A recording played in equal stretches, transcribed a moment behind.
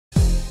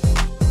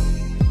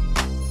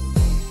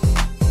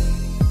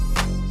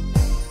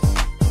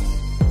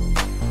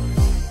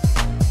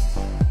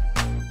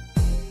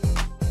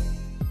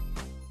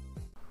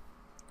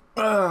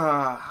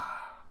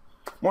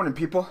Morning,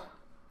 people.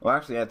 Well,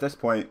 actually, at this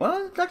point,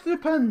 well, it actually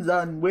depends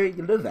on where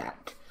you live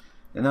at.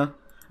 You know?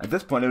 At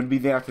this point, it would be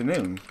the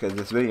afternoon, because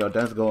this video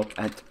does go up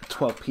at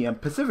 12 p.m.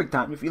 Pacific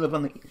time. If you live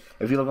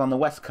on the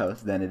West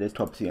Coast, then it is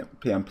 12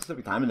 p.m.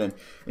 Pacific time. And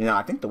then,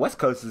 I think the West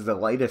Coast is the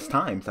latest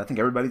time, so I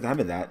think everybody's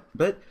having that.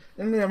 But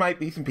then there might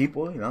be some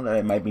people, that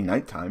it might be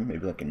nighttime,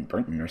 maybe like in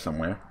Britain or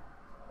somewhere.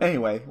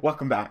 Anyway,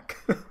 welcome back.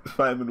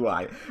 Five and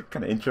Y. What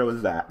kind of intro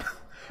is that?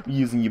 We're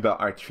using Yubel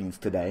Archfiends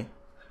today.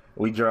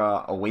 We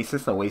draw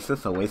Oasis, so...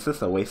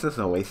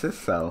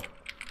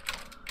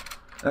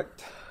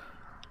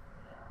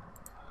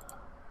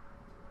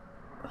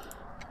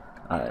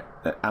 Alright,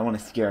 I want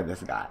to scare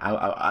this guy.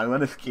 I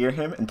want to scare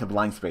him into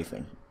blind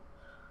spacing.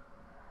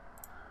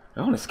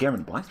 I want to scare him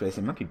into blind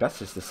spacing. It might be best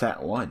just to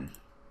set one.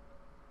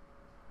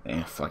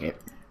 Fuck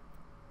it.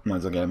 Might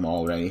as well get him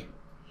all ready.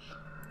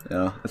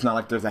 It's not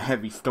like there's a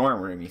heavy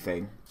storm or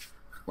anything.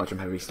 Watch him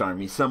heavy storm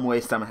me some way,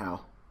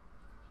 somehow.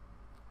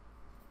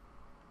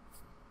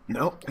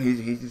 Nope,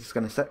 he's just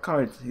gonna set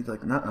cards. He's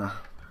like, nuh-uh.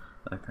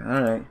 Like,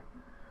 alright.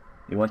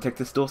 You wanna take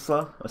this duel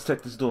slow? Let's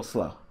take this duel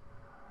slow.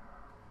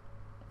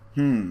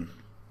 Now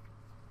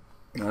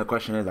the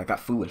question is, I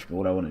got foolish, but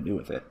what do I want to do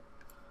with it?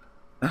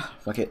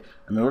 Fuck it.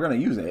 I mean, we're gonna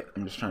use it.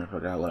 I'm just trying to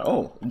figure out what...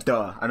 Oh,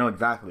 duh. I know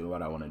exactly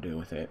what I want to do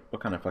with it.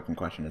 What kind of fucking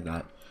question is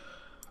that?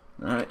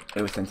 Alright,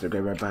 it was sent to the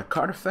graveyard by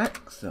card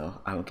effect,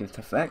 so I will give it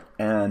effect,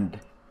 and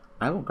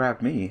I will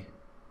grab me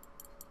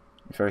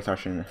Nefarious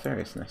Harshness and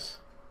Nefariousness.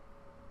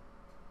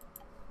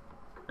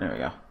 There we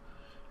go.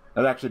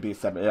 It'd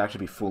actually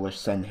be foolish.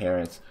 Send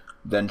Harris,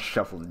 then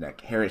shuffle the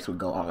deck. Harris would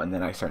go off, and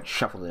then I start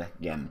shuffle the deck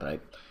again.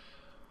 But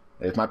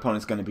if my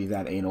opponent's going to be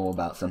that anal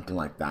about something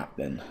like that,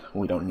 then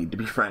we don't need to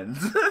be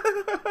friends.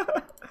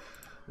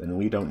 Then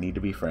we don't need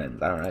to be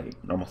friends. All right,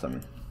 normal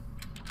summon.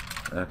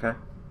 Okay.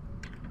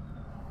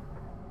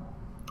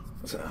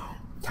 So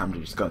time to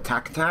just go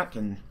attack,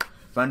 and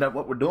find out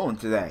what we're doing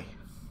today.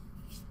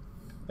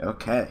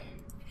 Okay.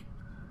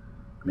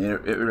 I mean,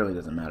 it really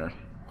doesn't matter.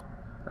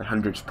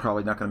 100's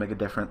probably not going to make a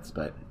difference,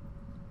 but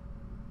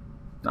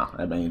no,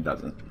 I mean it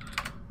doesn't.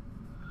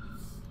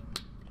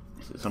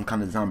 Some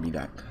kind of zombie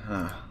deck.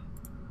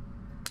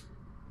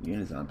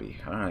 Unizombie.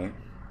 Alright.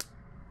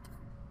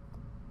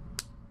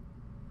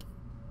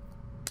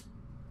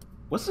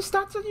 What's the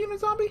stats of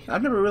Unizombie?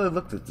 I've never really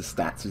looked at the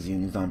stats of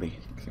Unizombie.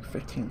 It's like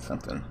 15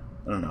 something.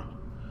 I don't know.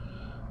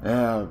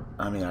 Yeah,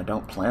 I mean, I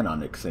don't plan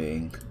on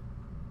Xing.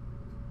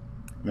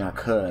 I mean, I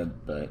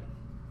could, but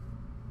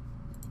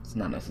it's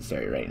not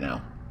necessary right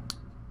now.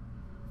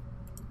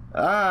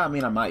 I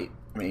mean, I might.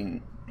 I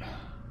mean,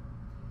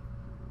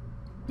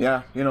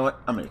 yeah, you know what?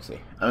 I'm gonna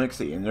Xing. I'm gonna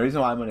Xing. And the reason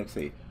why I'm gonna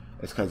Xing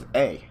is because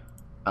A,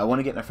 I want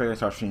to get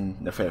Nefarious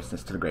Harshness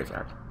Nefariousness to the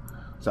graveyard.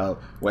 So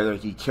whether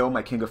he kill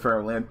my King of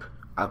Pharaoh Limp,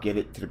 I'll get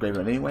it to the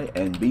graveyard anyway.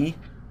 And B,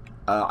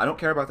 I don't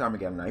care about the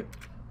Armageddon Knight.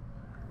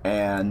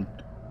 And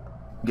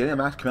getting a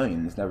Masked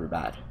Chameleon is never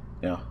bad.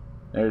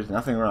 There's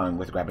nothing wrong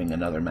with grabbing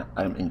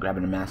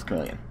grabbing a Masked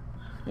Chameleon.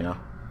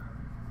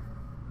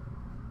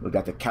 We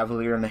got the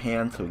Cavalier in the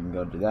hand, so we can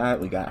go do that.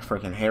 We got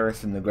freaking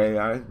Harris in the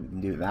graveyard. We can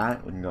do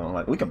that. We can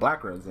go we can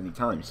Black Rose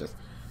anytime. It's just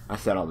I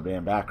set all the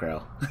damn back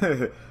row.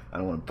 I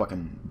don't want to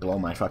fucking blow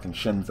my fucking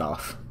shins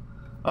off.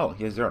 Oh,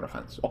 he has 0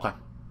 defense. Okay.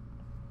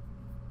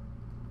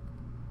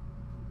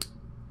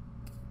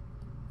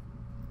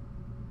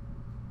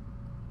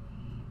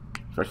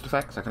 First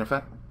effect, second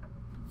effect.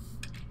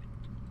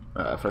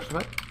 First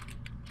effect.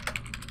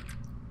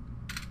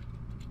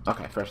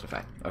 Okay, first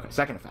effect. Okay,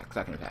 second effect.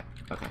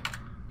 Okay.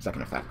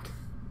 Second effect.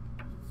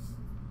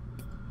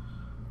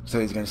 So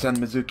he's gonna send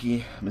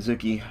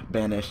Mizuki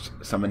banished,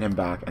 summon him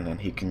back, and then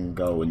he can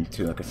go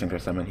into like a synchro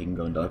summon. He can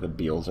go into like a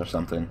Beals or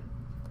something.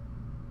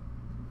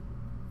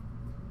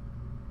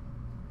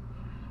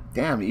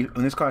 Damn,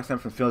 when this card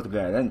sent from field to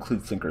graveyard, that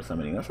includes synchro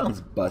summoning. That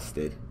sounds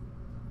busted.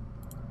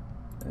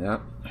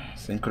 Yep,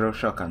 synchro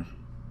Shokan.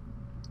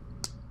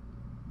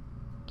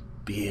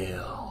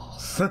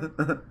 Beals.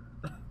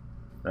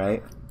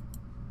 Right?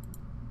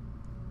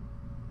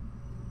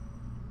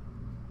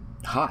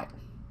 Hot.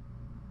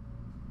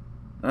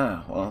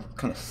 Well,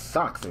 kind of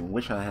sucks. I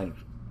wish I had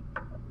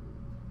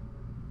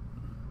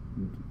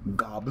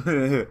gob.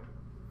 I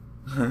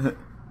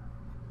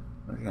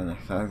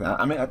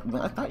mean,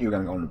 I thought you were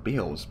gonna go into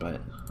Beals,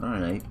 but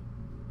alright.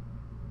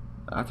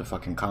 That's a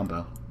fucking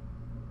combo.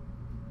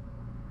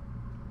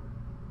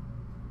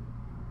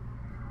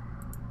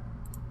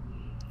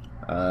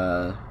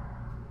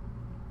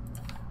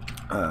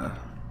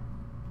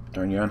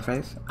 During your end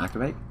phase,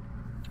 activate.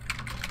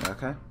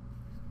 Okay.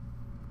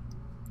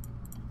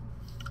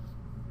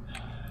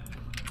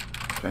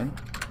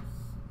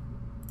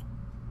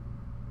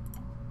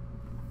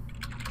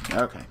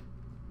 Okay.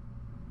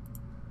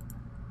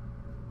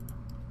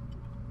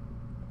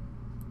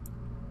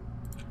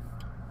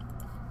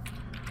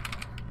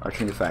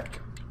 Arching effect.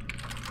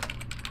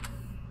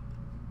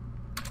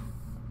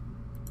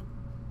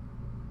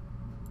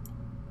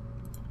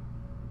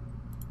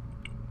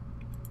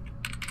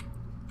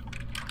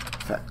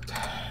 Effect.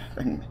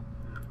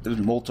 There's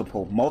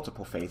multiple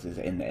phases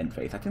in the end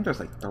phase. I think there's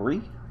like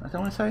 3, I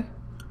want to say.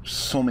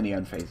 So many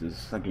end phases.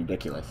 It's like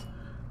ridiculous.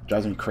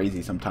 Drives me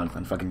crazy sometimes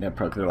on fucking Dead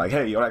Pro. They're like,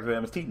 hey, you want to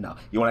activate MST? No.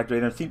 You want to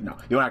activate MST? No.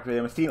 You want to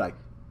activate MST? Like,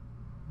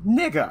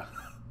 nigga.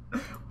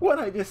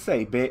 What'd I just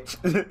say, bitch?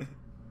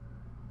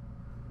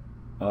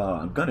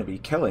 I'm gonna be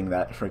killing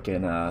that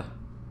freaking,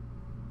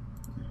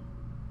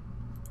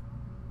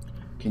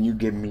 Can you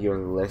give me your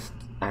list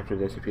after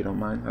this if you don't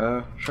mind?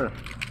 Sure.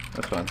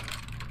 That's fine.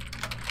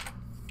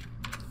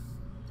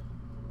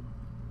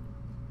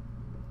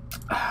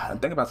 I'm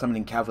thinking about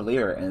summoning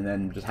Cavalier and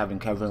then just having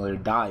Cavalier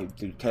die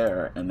through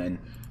Terror and then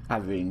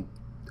having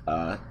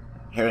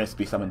Harris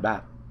be summoned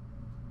back.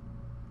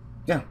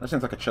 Yeah, that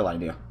sounds like a chill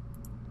idea.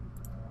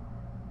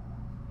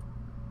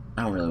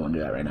 I don't really want to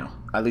do that right now.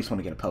 I at least want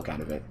to get a poke out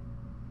of it.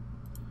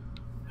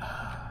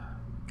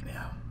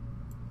 Yeah.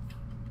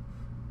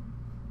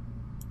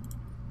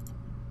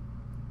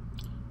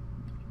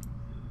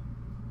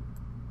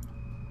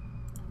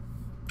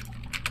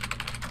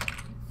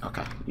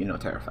 Okay, you know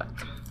Terror effect.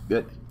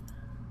 Good.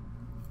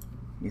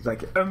 He's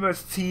like,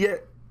 MST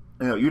it.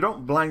 No, you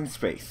don't blind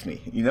space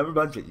me. You never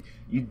budget.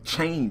 You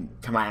chain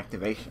to my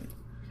activation.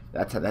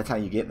 That's how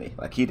you get me,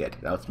 like he did.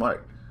 That was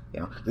smart. You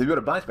know, if you would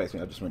have blind space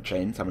me, I just went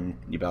chain, summon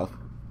Yubel,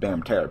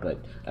 bam, Terror.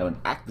 But I went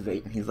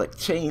activate, and he's like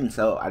chain,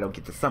 so I don't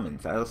get to summon.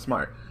 So that was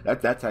smart.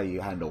 That's how you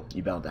handle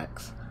Yubel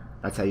decks.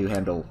 That's how you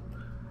handle.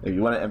 If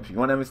you want to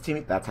MST me,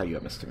 that's how you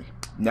MST me.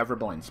 Never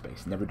blind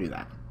space. Never do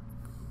that.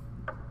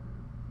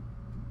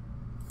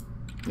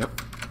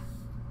 Yep.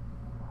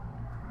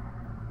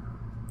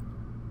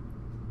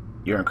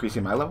 You're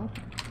increasing my level?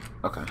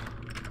 Okay.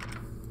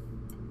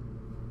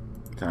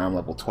 So I'm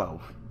level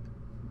 12.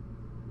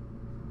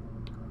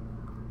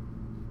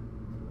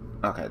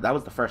 Okay, that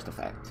was the first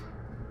effect.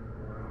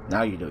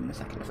 Now you're doing the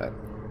second effect.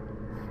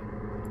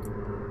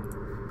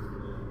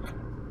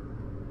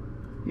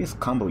 He's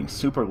comboing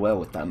super well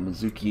with that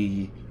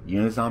Mizuki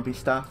Unizombie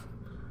stuff.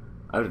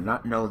 I did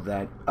not know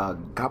that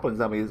Goblin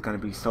Zombie is going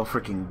to be so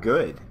freaking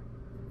good.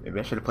 Maybe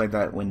I should have played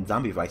that when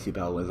Zombie Vice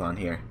Yubel was on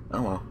here.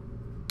 Oh well.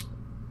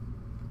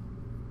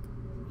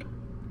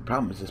 The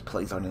problem is this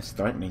plays on his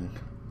threatening.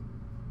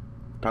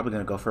 Probably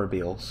going to go for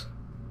Beals.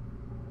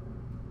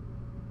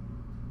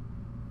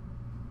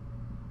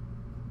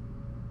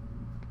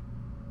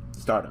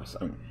 Stardust.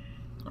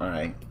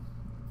 Alright.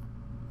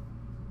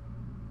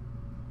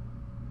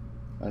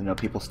 I know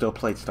people still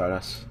played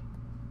Stardust.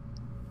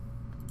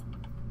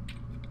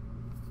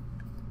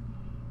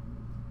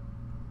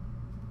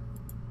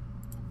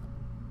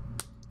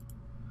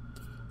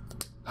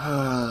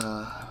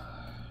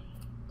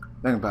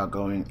 Think about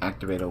going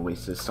activate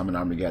Oasis, summon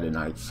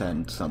Armageddonite,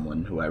 send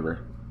someone, whoever.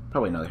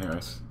 Probably another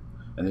Harris.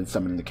 And then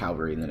summon the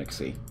Cavalry and then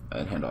XC.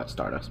 And handle that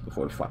Stardust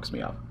before he fucks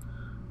me up.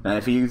 And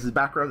if he uses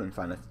back row, then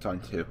fine, that's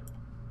time to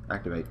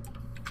activate.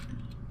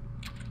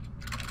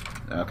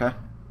 Okay.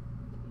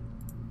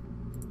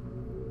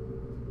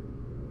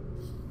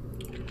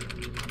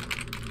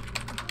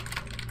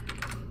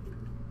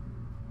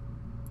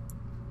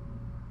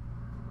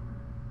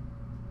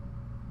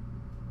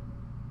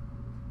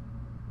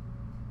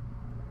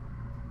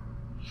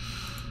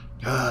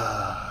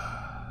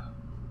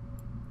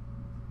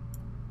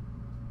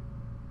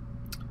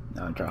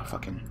 Now I draw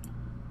fucking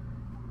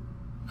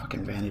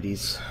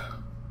vanities.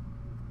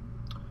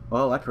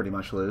 Well, I pretty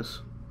much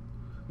lose.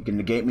 You can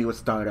negate me with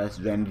Stardust,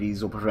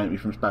 vanities will prevent me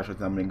from special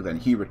summoning, then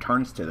he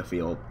returns to the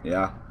field.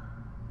 Yeah.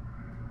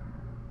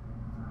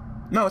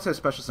 No, it says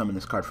special summon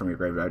this card from your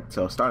graveyard,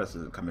 so Stardust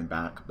isn't coming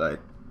back, but...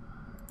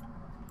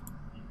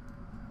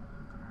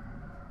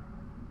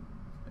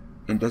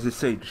 And does it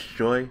say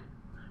destroy?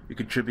 You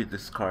contribute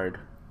this card.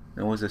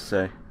 And what does it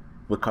say?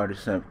 What card is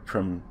sent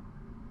from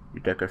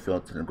your deck or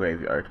field to the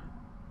graveyard?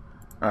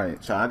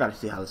 Alright, so I gotta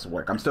see how this will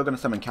work. I'm still gonna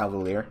summon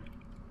Cavalier.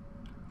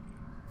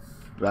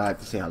 But I have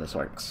to see how this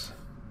works.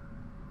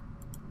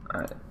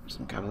 Alright,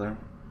 some Cavalier.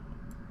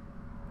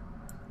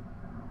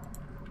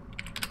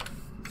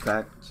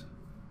 Effect.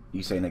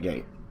 You say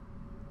negate.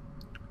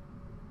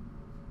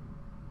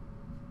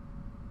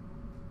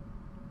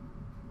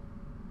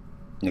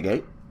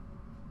 Negate?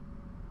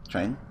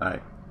 Chain?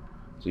 Alright.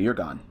 So you're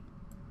gone.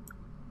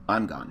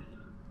 I'm gone.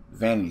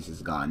 Vanities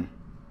is gone.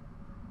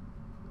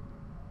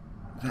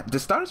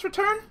 Does Stardust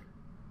return?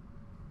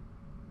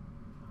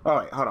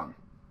 Alright, hold on.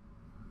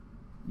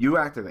 You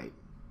activate.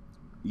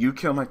 You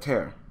kill my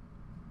Terror.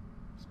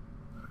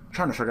 I'm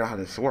trying to figure out how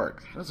this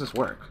works. How does this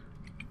work?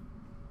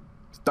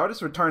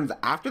 Stardust returns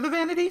after the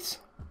Vanities?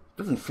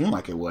 Doesn't seem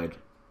like it would.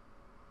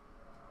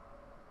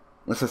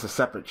 Unless it's a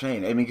separate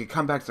chain. I mean, it could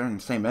come back during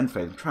the same end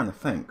phase. I'm trying to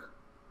think.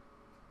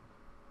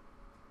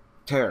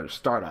 Terror,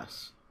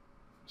 Stardust.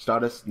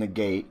 Stardust,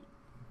 negate.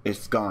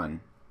 It's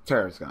gone.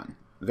 Terror's gone.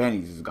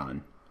 Vanities is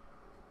gone.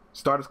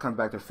 Stardust comes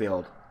back to the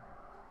field.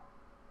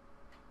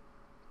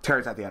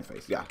 Terror's at the end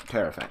phase. Yeah,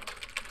 Terror effect.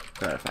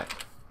 Terror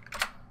effect.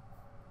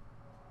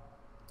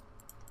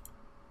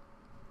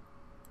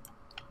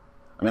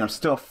 I mean, I'm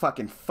still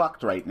fucking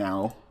fucked right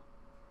now.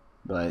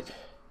 But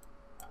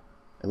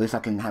At least I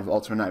can have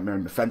Ultimate Nightmare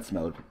in defense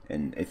mode,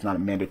 and it's not a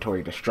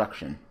mandatory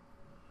destruction.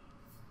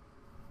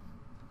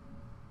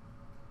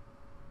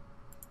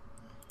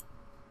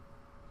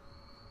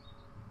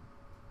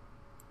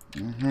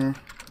 I'm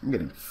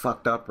getting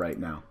fucked up right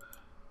now.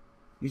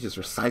 He's just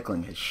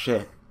recycling his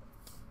shit.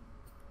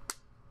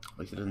 At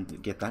least he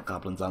doesn't get that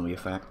Goblin Zombie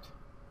effect.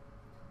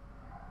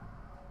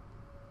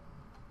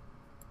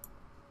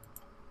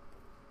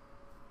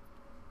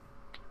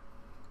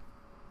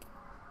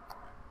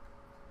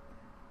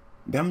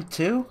 Them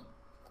too?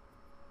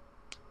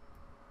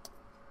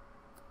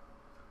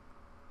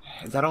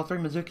 Is that all 3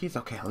 Mizukis?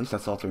 Okay, at least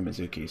that's all 3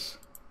 Mizukis.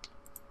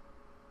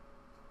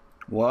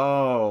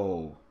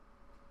 Whoa.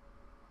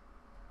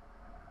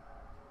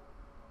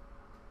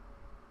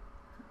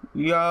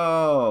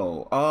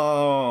 Yo.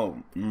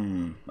 Oh.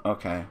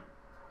 Okay.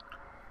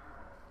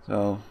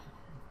 So.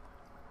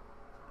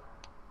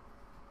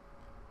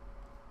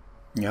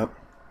 Yep.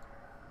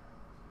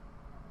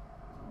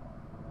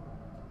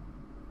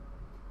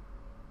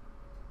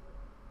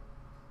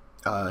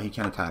 He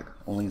can't attack.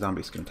 Only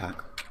zombies can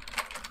attack.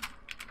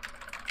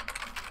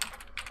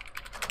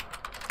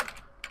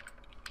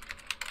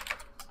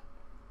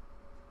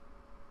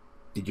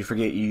 Did you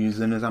forget you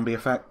using a zombie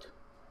effect?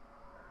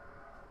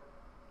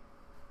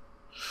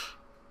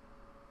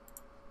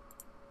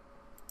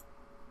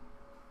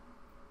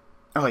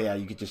 Oh yeah,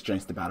 you could just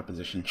change the battle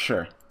position.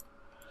 Sure.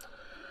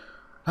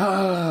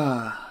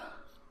 Trying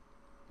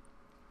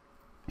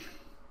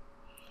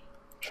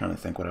to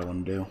think what I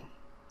want to do.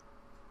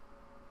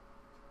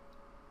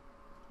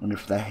 Wonder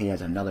if that he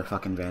has another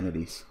fucking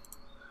vanities.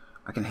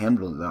 I can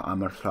handle the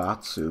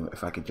Amaterasu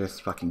if I could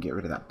just fucking get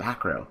rid of that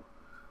back row.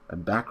 A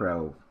back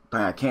row,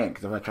 but I can't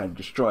because if I try to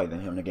destroy, then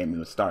he'll negate me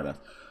with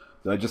Stardust.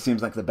 So it just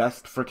seems like the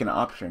best freaking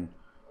option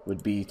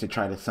would be to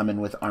try to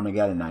summon with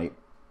Armageddonite.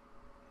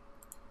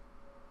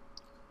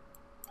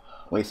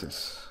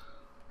 Oasis.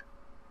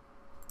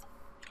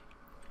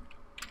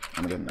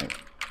 Armageddonite.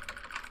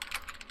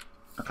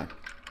 Okay.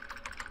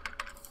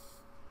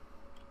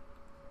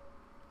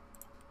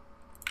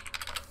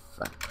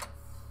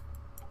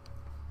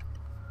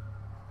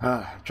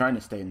 Trying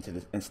to stay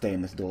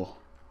in this duel.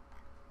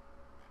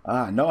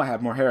 No, I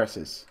have more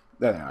Harrises.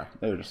 There they are.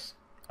 They were just.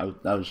 I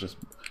was just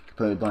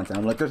completely blunt.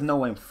 I'm like, there's no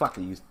way I'm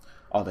fucking used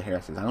all the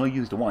Harrises. I only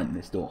used one in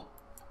this duel.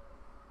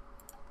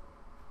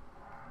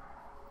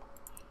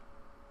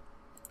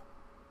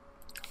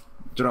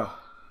 Draw.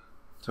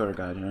 Tour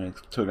guide.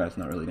 Tour guide's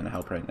not really gonna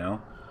help right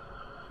now.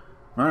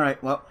 All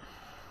right. Well,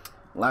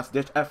 last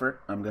ditch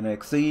effort. I'm gonna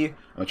exceed.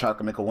 I'm gonna try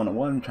to make a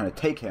 1-on-1. I'm trying to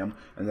take him,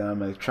 and then I'm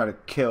gonna try to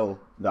kill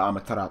the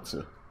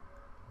Amaterasu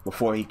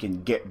before he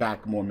can get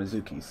back more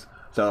Mizukis.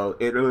 So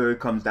it really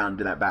comes down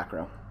to that back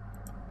row.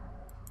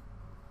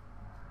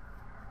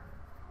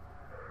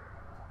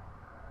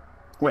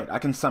 Wait, I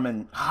can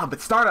summon.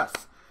 But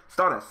Stardust.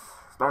 Stardust.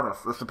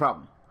 That's the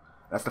problem.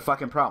 That's the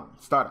fucking problem.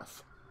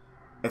 Stardust.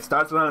 If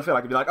Stardust was on the field,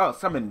 I could be like, oh,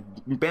 summon,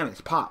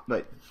 Bandits, pop.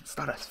 But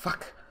Stardust,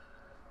 fuck.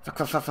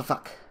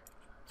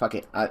 Fuck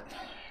it. I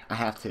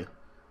have to.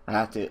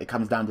 It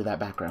comes down to that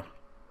back row.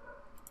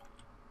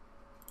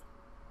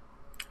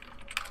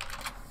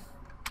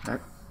 Right.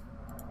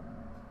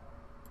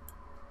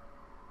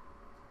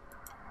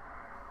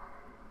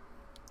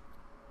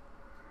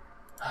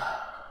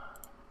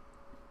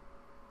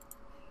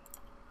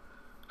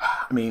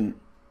 I mean,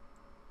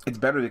 it's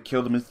better to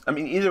kill the I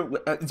mean,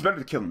 it's better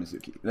to kill the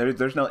Mizuki.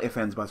 There's no ifs,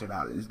 ands, buts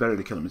about it. It's better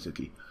to kill the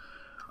Mizuki.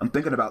 I'm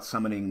thinking about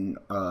summoning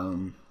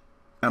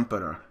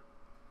Emperor.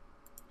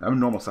 I'm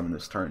normal summon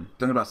this turn.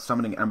 Thinking about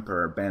summoning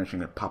Emperor,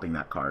 banishing it, popping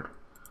that card,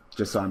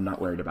 just so I'm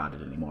not worried about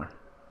it anymore.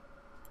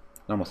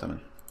 Normal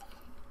summon.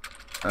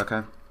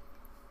 Okay.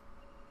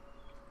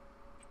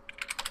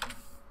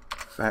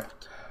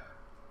 Effect.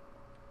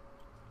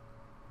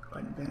 Go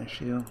ahead and banish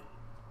you.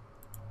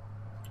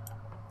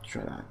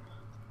 Try that.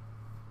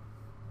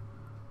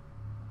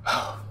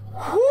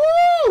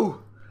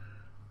 Woo!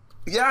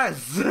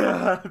 Yes!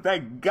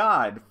 Thank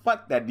God.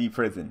 Fuck that deep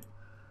prison.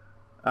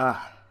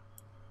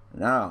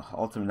 No.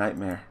 Ultimate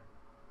Nightmare.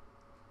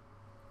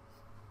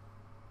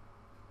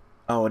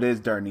 Oh, it is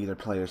during either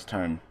player's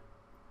turn.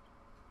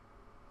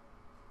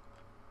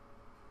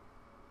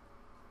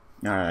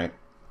 Alright.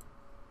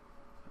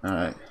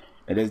 Alright.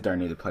 It is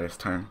during either player's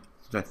turn.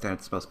 That's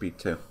supposed to be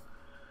too.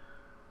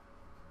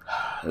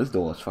 This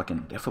duel is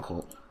fucking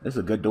difficult. This is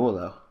a good duel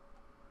though.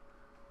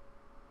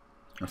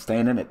 I'm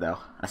staying in it though.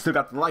 I still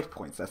got the life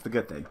points. That's the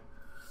good thing.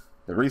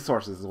 The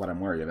resources is what I'm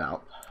worried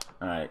about.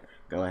 Alright,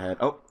 go ahead.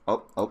 Oh.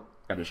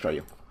 Gotta destroy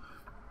you.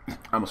 I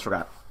almost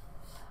forgot.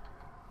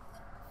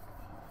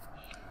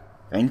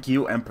 Thank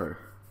you, Emperor,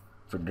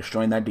 for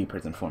destroying that deep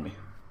prison for me.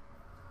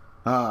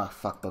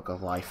 Fuck Book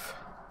of Life.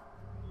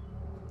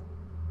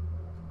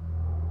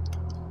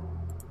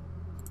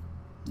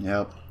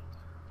 Yep.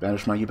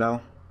 Banish my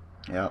Yubel.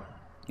 Yep.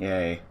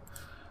 Yay.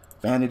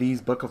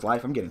 Vanities, Book of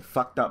Life. I'm getting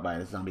fucked up by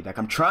this zombie deck.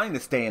 I'm trying to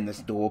stay in this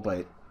duel,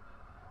 but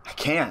I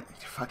can't.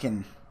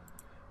 Fucking,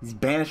 he's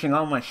banishing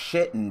all my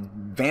shit and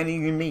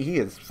vanishing me. He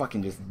is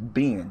fucking just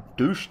being a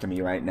douche to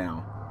me right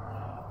now.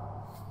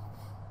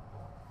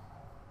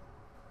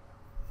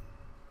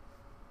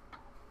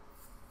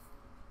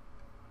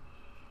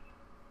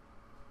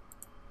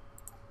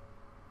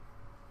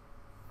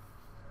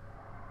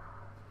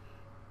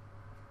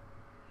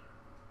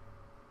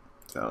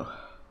 So,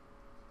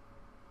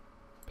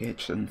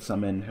 bitch and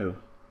summon who?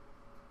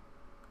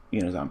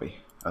 Zombie.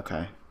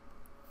 Okay.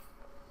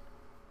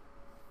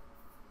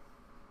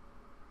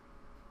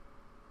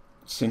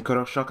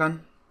 Synchro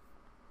Shokan?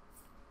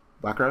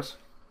 Black Rose?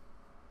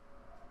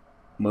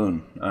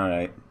 Moon.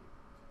 Alright.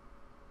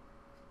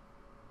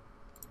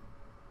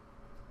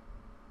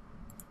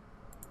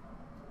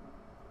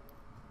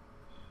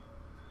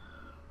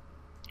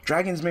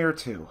 Dragon's Mirror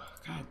 2.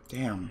 God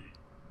damn.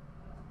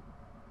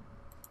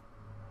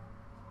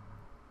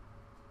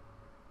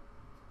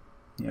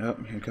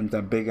 Yep, here comes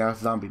that big ass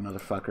zombie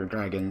motherfucker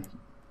dragon.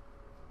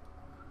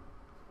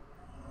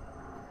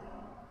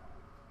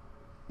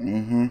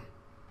 Mm-hmm.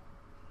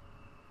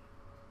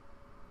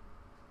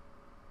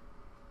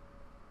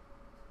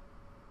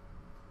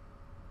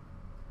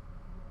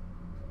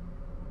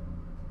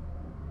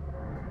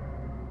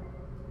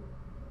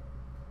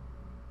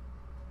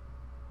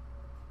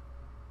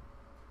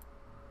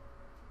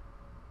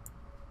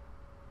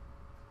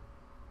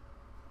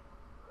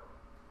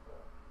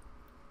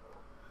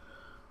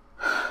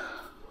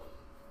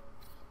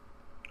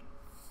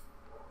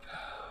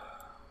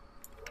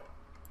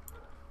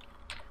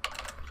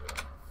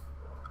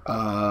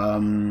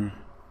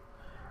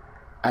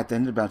 At the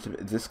end of the battle,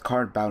 this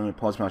card battling a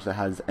pulse monster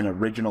has an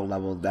original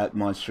level. That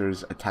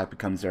monster's attack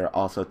becomes zero.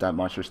 Also, if that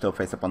monster still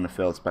face up on the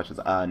field, specials.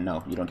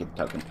 No, you don't get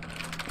the token.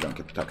 You don't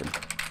get the token.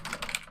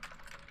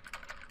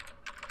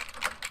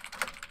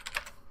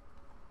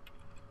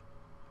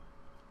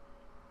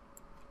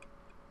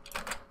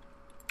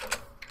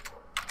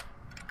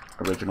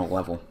 Original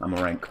level. I'm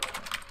a rank.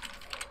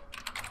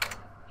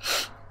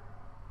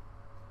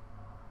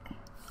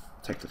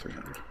 Take the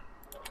 300.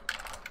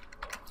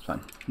 It's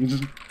fine.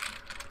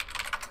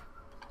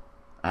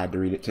 I had to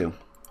read it too.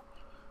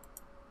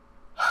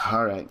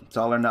 Alright, it's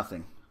all or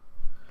nothing.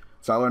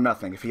 It's all or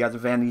nothing. If he has a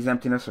Vanity's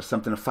Emptiness or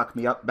something to fuck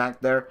me up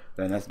back there,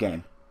 then that's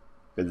game.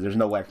 Because there's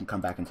no way I can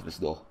come back into this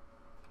duel.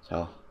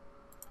 So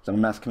I'm a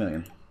Mass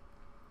Chameleon.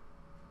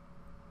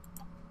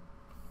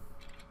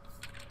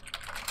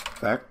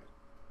 Fact.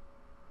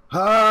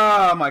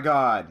 Oh my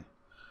god!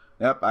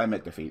 Yep, I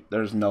admit defeat.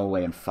 There's no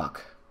way in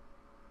fuck.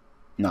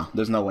 No,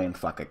 there's no way in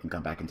fuck I can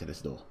come back into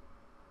this duel.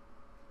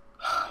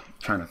 I'm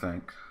trying to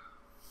think.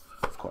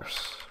 Of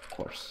course.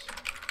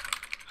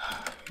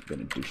 You're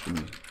gonna douche to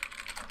me.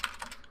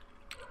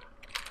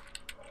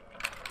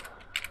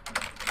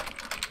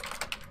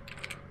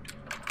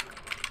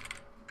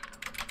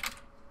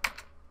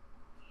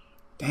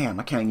 Damn,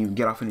 I can't even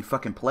get off any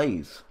fucking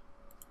plays.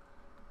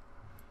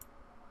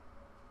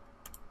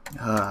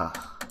 Trying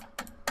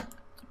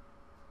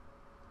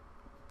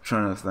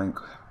to think.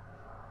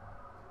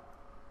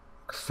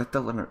 Set the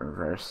limit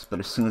reverse, but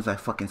as soon as I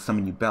fucking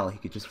summon Yubel, he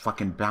could just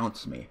fucking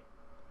bounce me.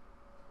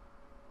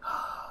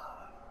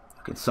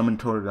 I can summon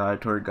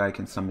Tour Guy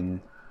can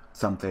summon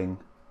something.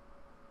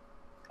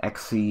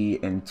 XC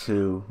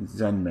into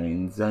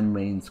Zenmain.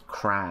 Zenmain's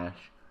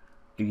crash.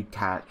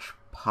 Detach.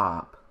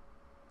 Pop.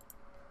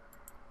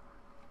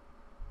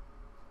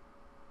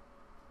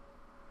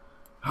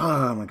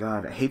 Oh my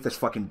god, I hate this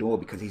fucking duel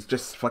because he's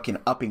just fucking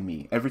upping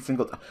me every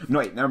single time. No,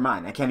 wait, never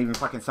mind. I can't even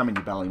fucking summon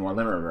Yubel anymore.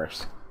 Limit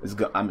reverse.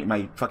 I mean,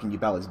 my fucking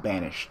Yubel is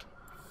banished.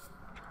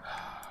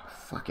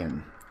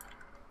 Fucking.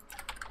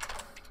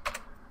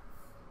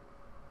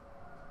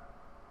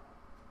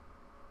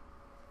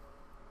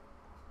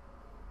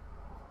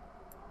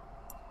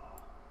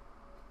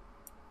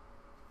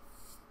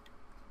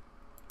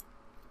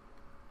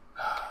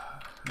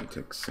 I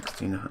took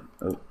 1600.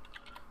 Oh,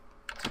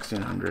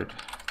 1600,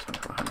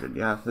 2400.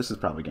 Yeah, this is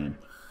probably game.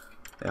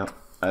 Yep,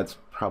 that's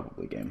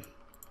probably game.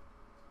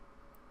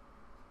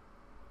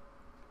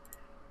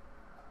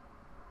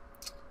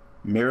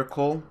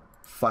 Miracle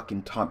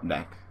fucking top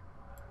deck.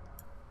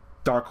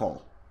 Dark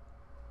Hole.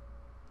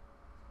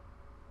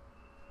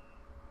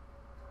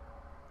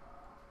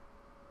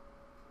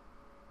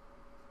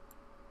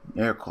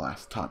 Miracle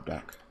ass top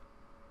deck.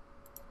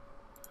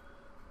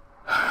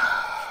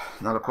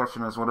 Now the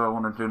question is, what do I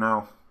want to do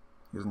now?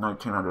 He's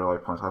 1900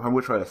 life points left.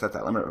 Which way to set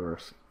that limit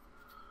reverse?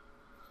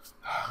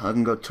 I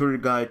can go Tour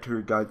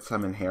Guide,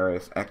 Summon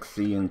Harris,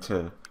 XC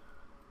into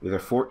either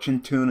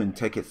Fortune Tune and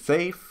take it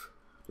safe.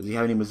 Does he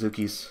have any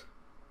Mizukis?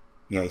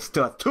 Yeah, he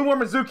still has 2 more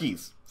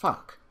Mizukis!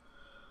 Fuck.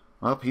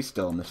 Well, he's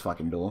still in this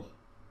fucking duel.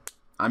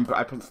 I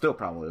still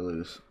probably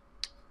lose.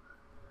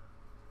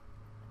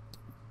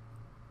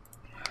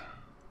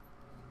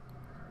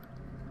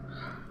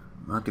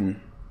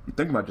 I'm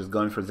thinking about just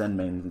going for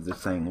Zenmain and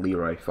just saying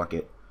Leroy, fuck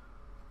it.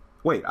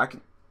 Wait, I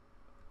can...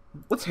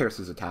 What's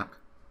Harris's attack?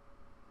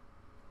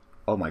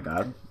 Oh my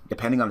god.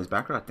 Depending on his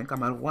back row, I think I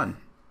might have won.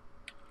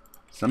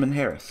 Summon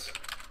Harris.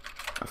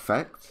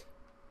 Effect.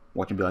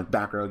 Watch him be like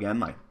back row again,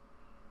 like...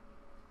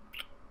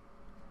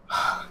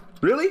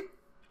 Really?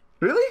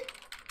 Really?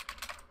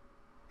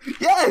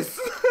 Yes!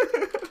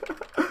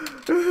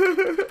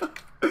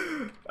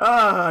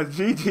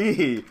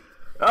 GG.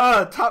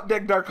 Top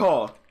deck Dark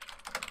Hole.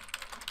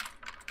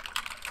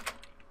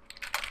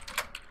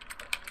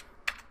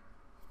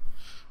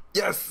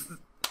 Yes!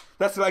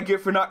 That's what I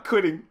get for not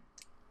quitting.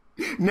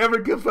 Never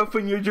give up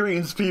on your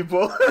dreams,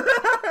 people.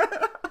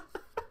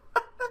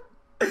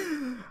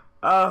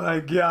 Oh my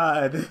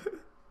god.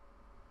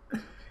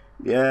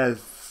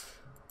 Yes.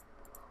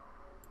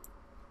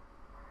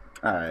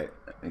 Alright,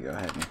 let me go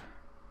ahead and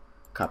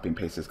copy and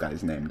paste this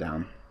guy's name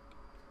down.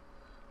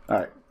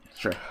 Alright,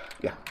 sure,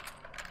 yeah.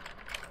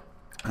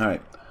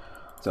 Alright,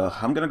 so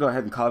I'm gonna go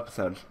ahead and call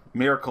episode.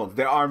 Miracles,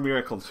 there are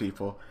miracles,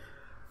 people.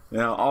 You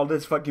know, all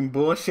this fucking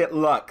bullshit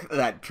luck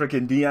that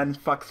frickin' Dion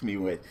fucks me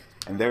with.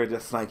 And they're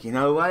just like, you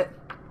know what?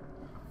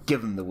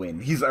 Give him the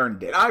win. He's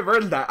earned it. I've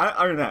earned that.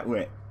 I earned that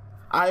win.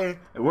 I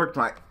worked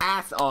my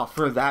ass off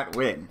for that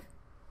win.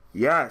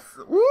 Yes.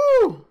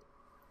 Woo!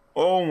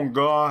 Oh my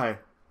god.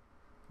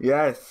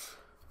 Yes.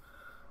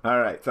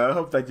 Alright, so I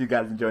hope that you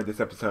guys enjoyed this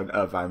episode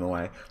of I'm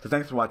Away. So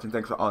thanks for watching.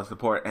 Thanks for all the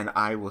support. And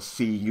I will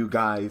see you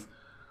guys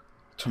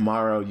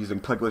tomorrow using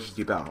Plaguelicious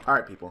Yubel.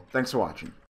 Alright, people. Thanks for watching.